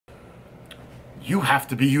You have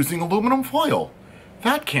to be using aluminum foil.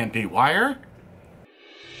 That can't be wire.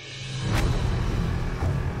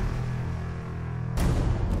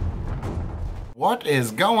 What is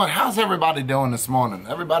going? How's everybody doing this morning?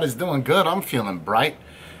 Everybody's doing good. I'm feeling bright.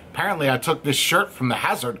 Apparently I took this shirt from the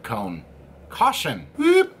hazard cone. Caution.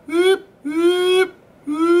 Beep, beep, beep,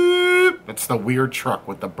 beep. That's the weird truck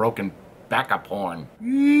with the broken backup horn.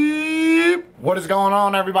 Beep. What is going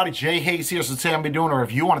on, everybody? Jay Hayes here. So today I'm going to be doing a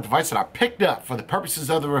review on a device that I picked up for the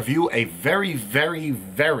purposes of the review a very, very,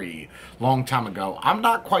 very long time ago. I'm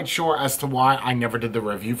not quite sure as to why I never did the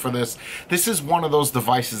review for this. This is one of those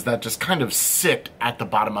devices that just kind of sit at the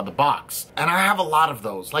bottom of the box. And I have a lot of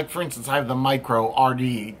those. Like, for instance, I have the Micro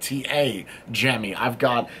RDA Jammy. I've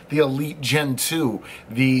got the Elite Gen 2.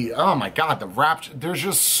 The, oh my God, the Rapture. There's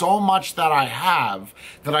just so much that I have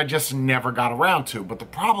that I just never got around to. But the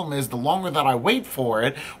problem is, the longer that I wait for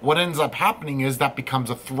it, what ends up happening is that becomes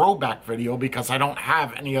a throwback video because I don't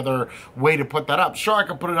have any other way to put that up. Sure, I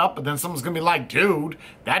could put it up, but then someone's gonna be like, dude,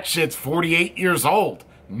 that shit's 48 years old.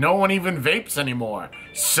 No one even vapes anymore.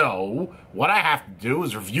 So what I have to do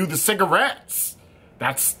is review the cigarettes.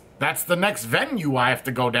 That's the next venue I have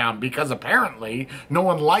to go down, because apparently no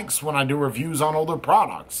one likes when I do reviews on older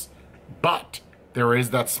products. But there is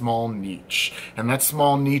that small niche, and that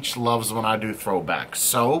small niche loves when I do throwbacks.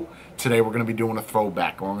 So today we're going to be doing a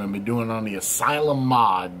throwback, and we're going to be doing it on the Asylum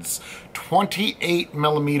Mods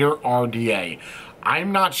 28mm RDA.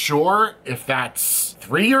 I'm not sure if that's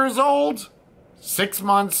 3 years old, 6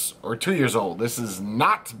 months, or 2 years old. This is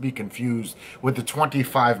not to be confused with the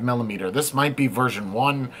 25mm. This might be version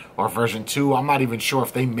 1 or version 2. I'm not even sure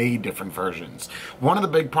if they made different versions. One of the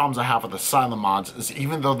big problems I have with Asylum Mods is,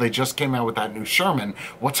 even though they just came out with that new Sherman,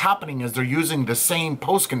 what's happening is they're using the same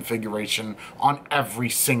post configuration on every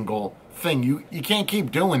single thing. You can't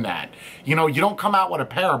keep doing that. You know, you don't come out with a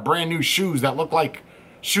pair of brand new shoes that look like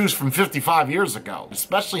shoes from 55 years ago.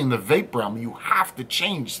 Especially in the vape realm, you have to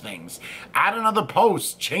change things. Add another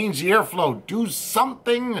post, change the airflow, do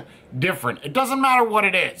something different. It doesn't matter what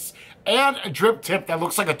it is. Add a drip tip that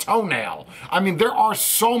looks like a toenail. I mean, there are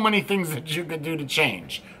so many things that you could do to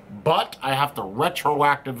change. But I have to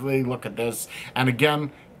retroactively look at this. And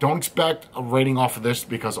again, don't expect a rating off of this,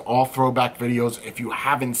 because all throwback videos, if you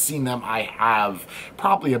haven't seen them, I have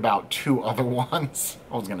probably about 2 other ones.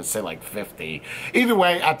 I was gonna say like 50. Either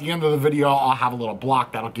way, at the end of the video, I'll have a little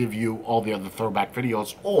block that'll give you all the other throwback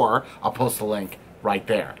videos, or I'll post a link right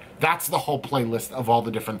there. That's the whole playlist of all the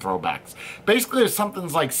different throwbacks. Basically, if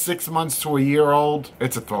something's like 6 months to a year old,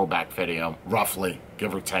 it's a throwback video, roughly,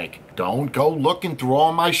 give or take. Don't go looking through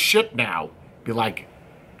all my shit now. Be like,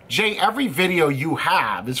 Jay, every video you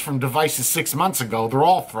have is from devices 6 months ago. They're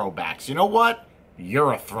all throwbacks. You know what?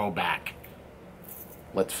 You're a throwback.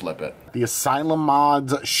 Let's flip it. The Asylum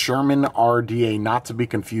Mods Sherman RDA, not to be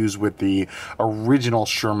confused with the original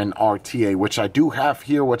Sherman RTA, which I do have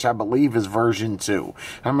here, which I believe is version 2. And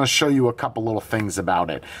I'm going to show you a couple little things about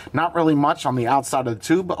it. Not really much on the outside of the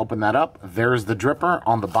tube. Open that up. There's the dripper.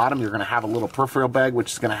 On the bottom, you're going to have a little peripheral bag,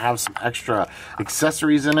 which is going to have some extra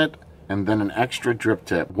accessories in it, and then an extra drip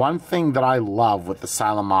tip. One thing that I love with the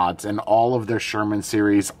Asylum Mods and all of their Sherman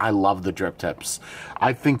series, I love the drip tips.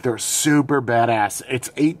 I think they're super badass.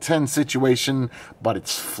 It's 810 situation, but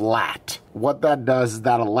it's flat. What that does is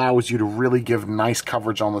that allows you to really give nice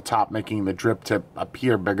coverage on the top, making the drip tip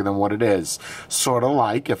appear bigger than what it is. Sort of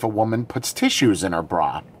like if a woman puts tissues in her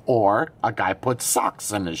bra, or a guy puts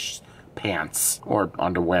socks in his pants or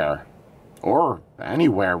underwear, or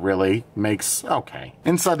anywhere really, makes okay.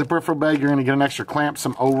 Inside the peripheral bag, you're gonna get an extra clamp,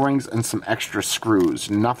 some O-rings, and some extra screws.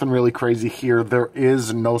 Nothing really crazy here. There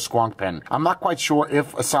is no squonk pin. I'm not quite sure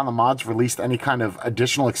if Asylum Mods released any kind of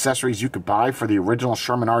additional accessories you could buy for the original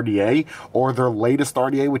Sherman RDA or their latest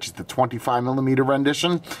RDA, which is the 25mm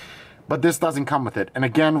rendition. But this doesn't come with it, and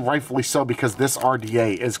again, rightfully so, because this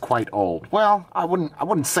RDA is quite old. Well, I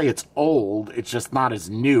wouldn't say it's old, it's just not as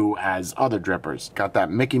new as other drippers. Got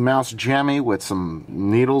that Mickey Mouse jammy with some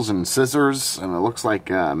needles and scissors, and it looks like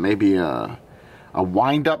maybe a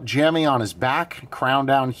wind-up jammy on his back, crown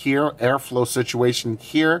down here, airflow situation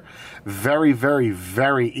here. Very, very,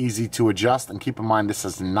 very easy to adjust, and keep in mind this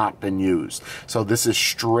has not been used. So this is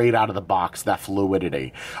straight out of the box, that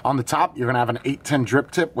fluidity. On the top, you're gonna have an 810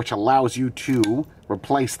 drip tip, which allows you to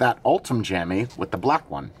replace that Ultim jammy with the black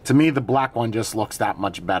one. To me, the black one just looks that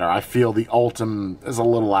much better. I feel the Ultim is a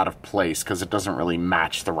little out of place because it doesn't really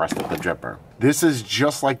match the rest of the dripper. This is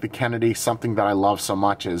just like the Kennedy. Something that I love so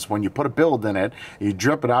much is when you put a build in it, you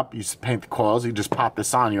drip it up, you paint the coils, you just pop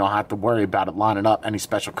this on, you don't have to worry about it lining up any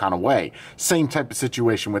special kind of way. Same type of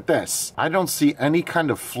situation with this. I don't see any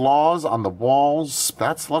kind of flaws on the walls.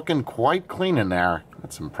 That's looking quite clean in there.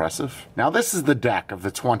 That's impressive. Now this is the deck of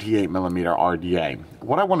the 28mm RDA.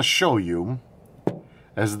 What I want to show you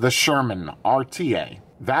is the Sherman RTA.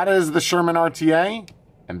 That is the Sherman RTA.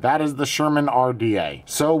 And that is the Sherman RDA.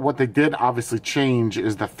 So what they did obviously change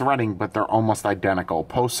is the threading, but they're almost identical.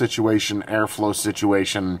 Post situation, airflow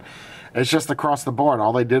situation, it's just across the board.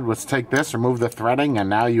 All they did was take this, remove the threading, and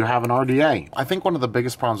now you have an RDA. I think one of the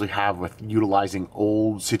biggest problems we have with utilizing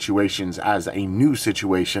old situations as a new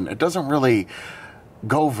situation, it doesn't really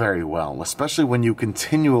go very well, especially when you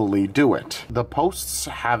continually do it. The posts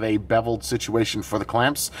have a beveled situation for the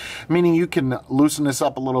clamps, meaning you can loosen this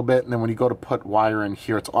up a little bit, and then when you go to put wire in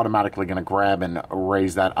here, it's automatically going to grab and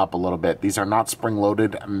raise that up a little bit. These are not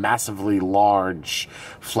spring-loaded, massively large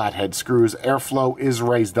flathead screws. Airflow is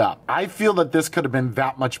raised up. I feel that this could have been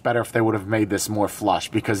that much better if they would have made this more flush,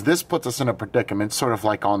 because this puts us in a predicament, sort of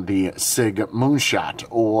like on the SIG Moonshot,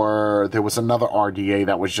 or there was another RDA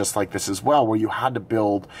that was just like this as well, where you had to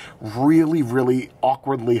build really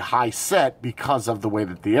awkwardly high set because of the way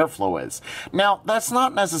that the airflow is. Now, that's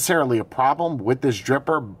not necessarily a problem with this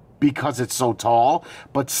dripper because it's so tall,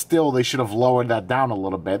 but still they should have lowered that down a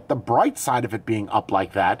little bit. The bright side of it being up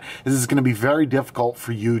like that is it's going to be very difficult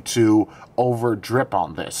for you to over drip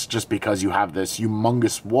on this, just because you have this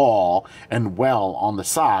humongous wall and well on the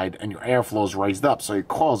side and your airflow is raised up, so your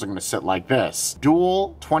coils are going to sit like this.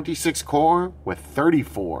 Dual 26 core with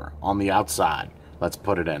 34 on the outside. Let's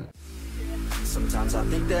put it in. Sometimes I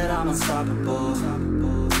think that I'm unstoppable.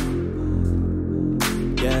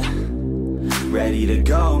 Yeah, ready to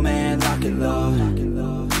go, man, lock it low.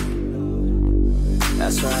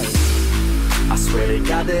 That's right. I swear to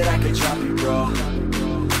God that I could drop you, bro.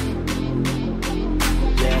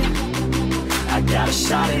 Yeah, I got a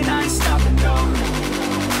shot and I ain't stopping, no.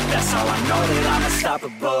 That's how I know that I'm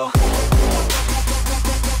unstoppable.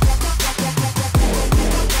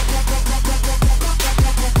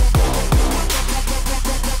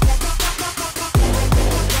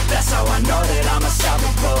 That's how I know that I'm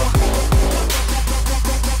unstoppable.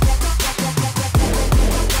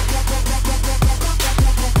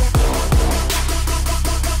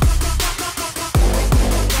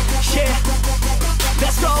 Yeah,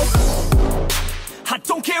 let's go. I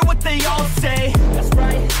don't care what they all say. That's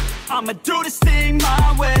right. I'ma do this thing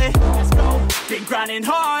my way. Let's go. Been grinding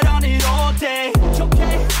hard on it all day.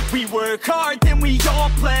 Okay. We work hard, then we all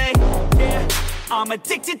play. Yeah. I'm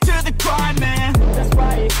addicted to the grind, man. That's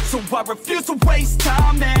right. So I refuse to waste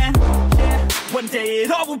time, man. Yeah. One day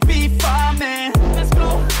it all will be fine, man. Let's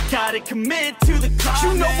go. Gotta commit to the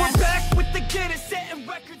climb. You know we're back with the Guinness, setting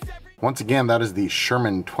records every. Once again, that is the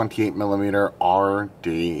Sherman 28mm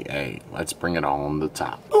RDA. Let's bring it on the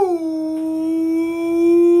top. Ooh.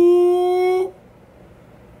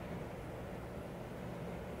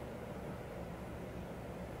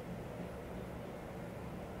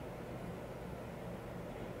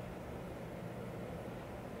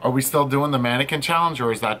 Are we still doing the mannequin challenge,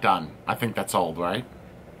 or is that done? I think that's old, right?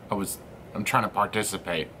 I'm trying to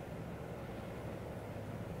participate.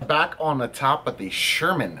 Back on the top of the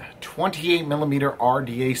Sherman 28mm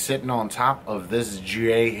RDA, sitting on top of this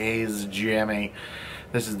J. Hayes jammy.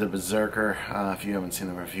 This is the Berserker. If you haven't seen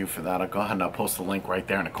the review for that, I'll go ahead and I'll post the link right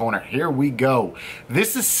there in the corner. Here we go.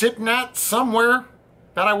 This is sitting at somewhere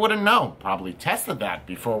that I wouldn't know. Probably tested that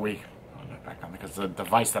before we... back on, because the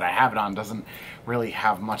device that I have it on doesn't really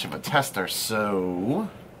have much of a tester, so...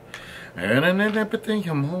 Actually,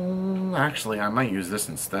 I might use this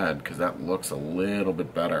instead, because that looks a little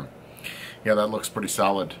bit better. Yeah, that looks pretty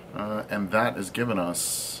solid. And that is giving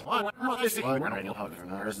us...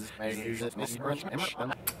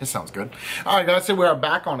 This sounds good. Alright guys, so we are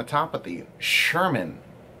back on the top of the Sherman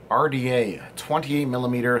RDA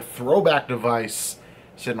 28mm throwback device,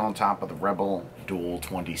 sitting on top of the Rebel Dual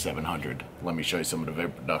 2700. Let me show you some of the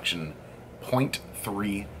vape production.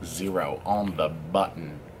 0.30 on the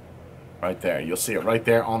button. Right there. You'll see it right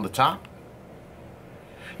there on the top.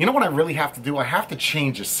 You know what I really have to do? I have to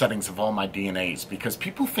change the settings of all my DNAs, because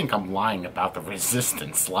people think I'm lying about the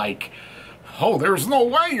resistance. Like, oh, there's no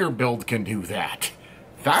way your build can do that.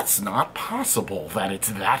 That's not possible that it's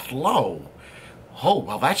that low. Oh,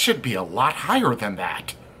 well, that should be a lot higher than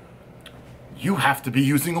that. You have to be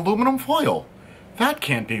using aluminum foil. That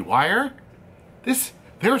can't be wire. This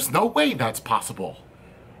There's no way that's possible.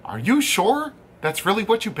 Are you sure that's really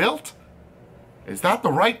what you built? Is that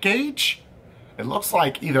the right gauge? It looks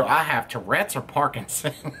like either I have Tourette's or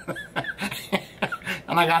Parkinson.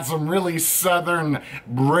 And I got some really southern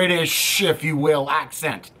British, if you will,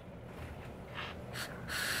 accent.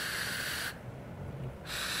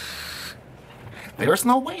 There's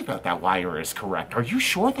no way that that wire is correct. Are you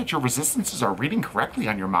sure that your resistances are reading correctly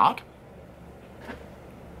on your mod?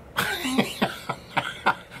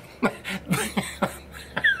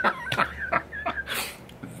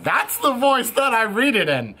 That's the voice that I read it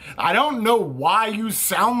in. I don't know why you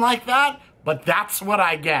sound like that, but that's what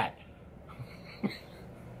I get.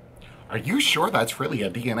 Are you sure that's really a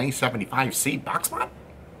DNA 75C box mod?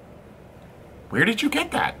 Where did you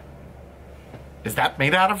get that? Is that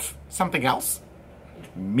made out of something else?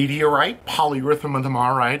 Meteorite?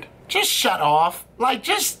 Polyurethane? Just shut off. Like,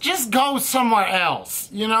 just go somewhere else.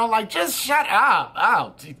 You know, like, just shut up.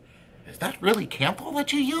 Oh, is that really Kanthal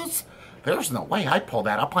that you use? There's no way I'd pull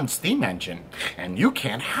that up on Steam Engine, and you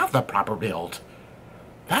can't have the proper build.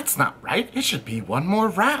 That's not right. It should be one more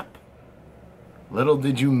wrap. Little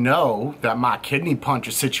did you know that my kidney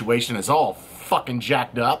puncher situation is all fucking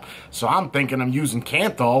jacked up, so I'm thinking I'm using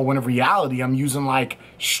Kanthal when in reality I'm using like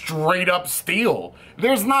straight up steel.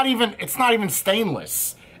 It's not even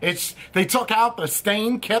stainless. They took out the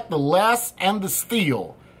stain, kept the less and the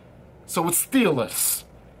steel. So it's steelless.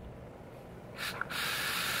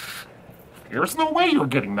 There's no way you're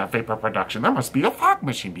getting that vapor production. There must be a fog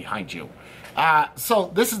machine behind you.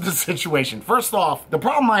 So this is the situation. First off, the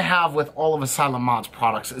problem I have with all of Asylum Mod's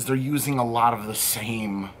products is they're using a lot of the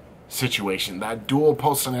same situation. That dual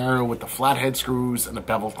post scenario with the flathead screws and the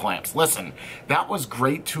beveled clamps. Listen, that was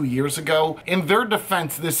great 2 years ago. In their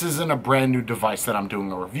defense, this isn't a brand new device that I'm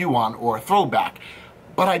doing a review on or a throwback.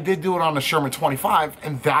 But I did do it on the Sherman 25,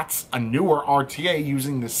 and that's a newer RTA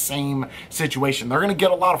using the same situation. They're going to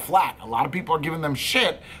get a lot of flack. A lot of people are giving them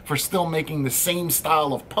shit for still making the same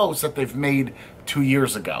style of post that they've made 2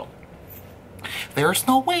 years ago. There's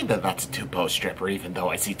no way that that's a 2-post stripper, even though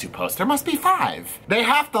I see 2 posts. There must be 5. They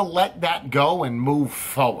have to let that go and move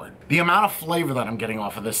forward. The amount of flavor that I'm getting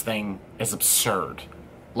off of this thing is absurd.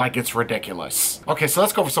 Like, it's ridiculous. Okay, so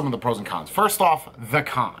let's go for some of the pros and cons. First off, the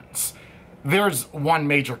cons. There's one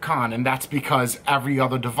major con, and that's because every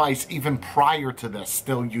other device, even prior to this,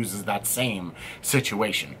 still uses that same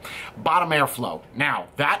situation. Bottom airflow. Now,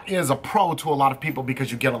 that is a pro to a lot of people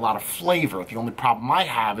because you get a lot of flavor. The only problem I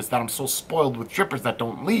have is that I'm so spoiled with drippers that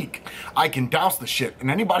don't leak. I can douse the shit. And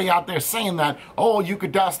anybody out there saying that, oh, you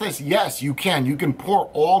could douse this, yes, you can. You can pour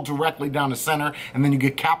all directly down the center, and then you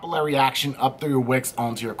get capillary action up through your wicks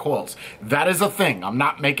onto your coils. That is a thing. I'm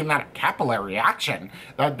not making that a capillary action.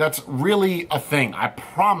 That's really a thing. I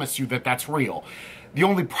promise you that that's real. The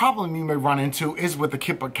only problem you may run into is with the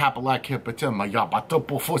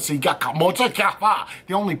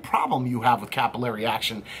The only problem you have with capillary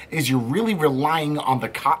action is you're really relying on the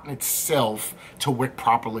cotton itself to wick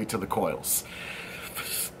properly to the coils.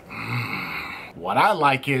 What I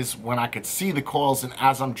like is when I could see the coils, and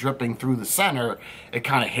as I'm dripping through the center, it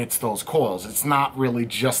kind of hits those coils. It's not really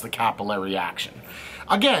just the capillary action.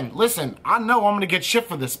 Again, listen, I know I'm going to get shit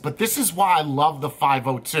for this, but this is why I love the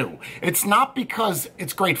 502. It's not because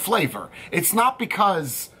it's great flavor. It's not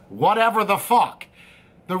because whatever the fuck.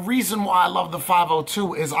 The reason why I love the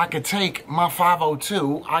 502 is I could take my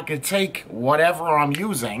 502, I could take whatever I'm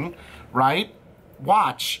using, right?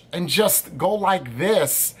 Watch, and just go like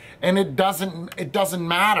this, and it doesn't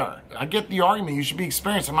matter. I get the argument, you should be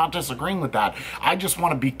experienced. I'm not disagreeing with that. I just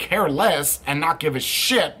want to be careless and not give a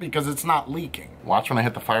shit because it's not leaking. Watch when I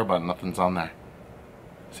hit the fire button, nothing's on there.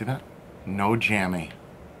 See that? No jammy.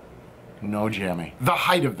 No jammy. The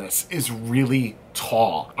height of this is really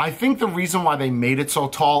tall. I think the reason why they made it so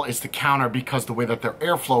tall is to counter because the way that their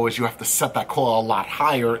airflow is, you have to set that coil a lot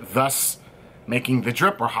higher, thus making the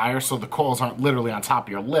dripper higher so the coils aren't literally on top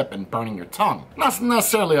of your lip and burning your tongue. Not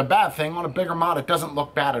necessarily a bad thing. On a bigger mod, it doesn't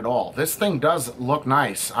look bad at all. This thing does look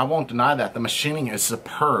nice. I won't deny that. The machining is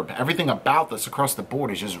superb. Everything about this across the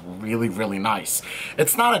board is just really, really nice.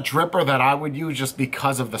 It's not a dripper that I would use just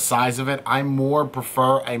because of the size of it. I more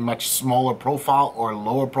prefer a much smaller profile or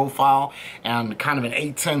lower profile and kind of an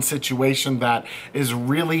 810 situation that is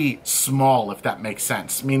really small, if that makes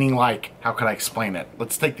sense. Meaning, like, how could I explain it?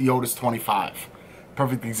 Let's take the Otis 25.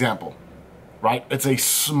 Perfect example, right? It's a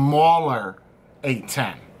smaller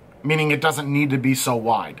 810, meaning it doesn't need to be so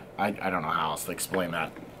wide. I don't know how else to explain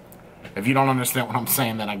that. If you don't understand what I'm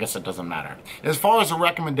saying, then I guess it doesn't matter. As far as a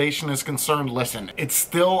recommendation is concerned, listen, it's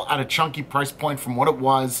still at a chunky price point from what it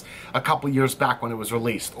was a couple years back when it was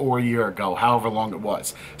released, or a year ago, however long it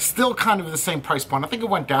was. Still kind of the same price point. I think it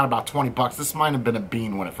went down about 20 bucks. This might have been a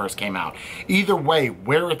bean when it first came out. Either way,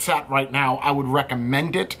 where it's at right now, I would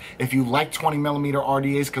recommend it if you like 20mm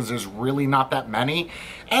RDAs, because there's really not that many,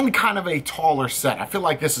 and kind of a taller set. I feel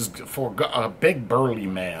like this is for a big burly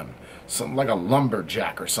man. Something like a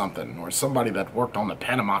lumberjack or something, or somebody that worked on the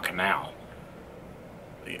Panama Canal.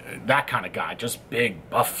 That kind of guy, just big,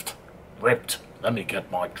 buffed, ripped. Let me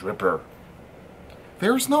get my dripper.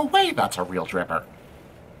 There's no way that's a real dripper.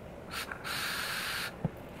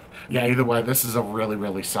 Yeah, either way, this is a really,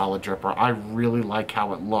 really solid dripper. I really like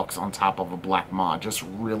how it looks on top of a black mod. Just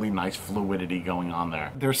really nice fluidity going on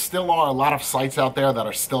there. There still are a lot of sites out there that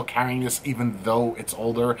are still carrying this, even though it's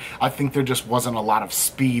older. I think there just wasn't a lot of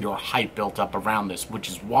speed or hype built up around this, which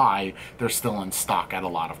is why they're still in stock at a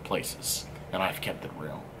lot of places. And I've kept it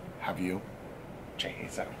real. Have you?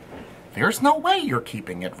 Jeez, there's no way you're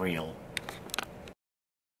keeping it real.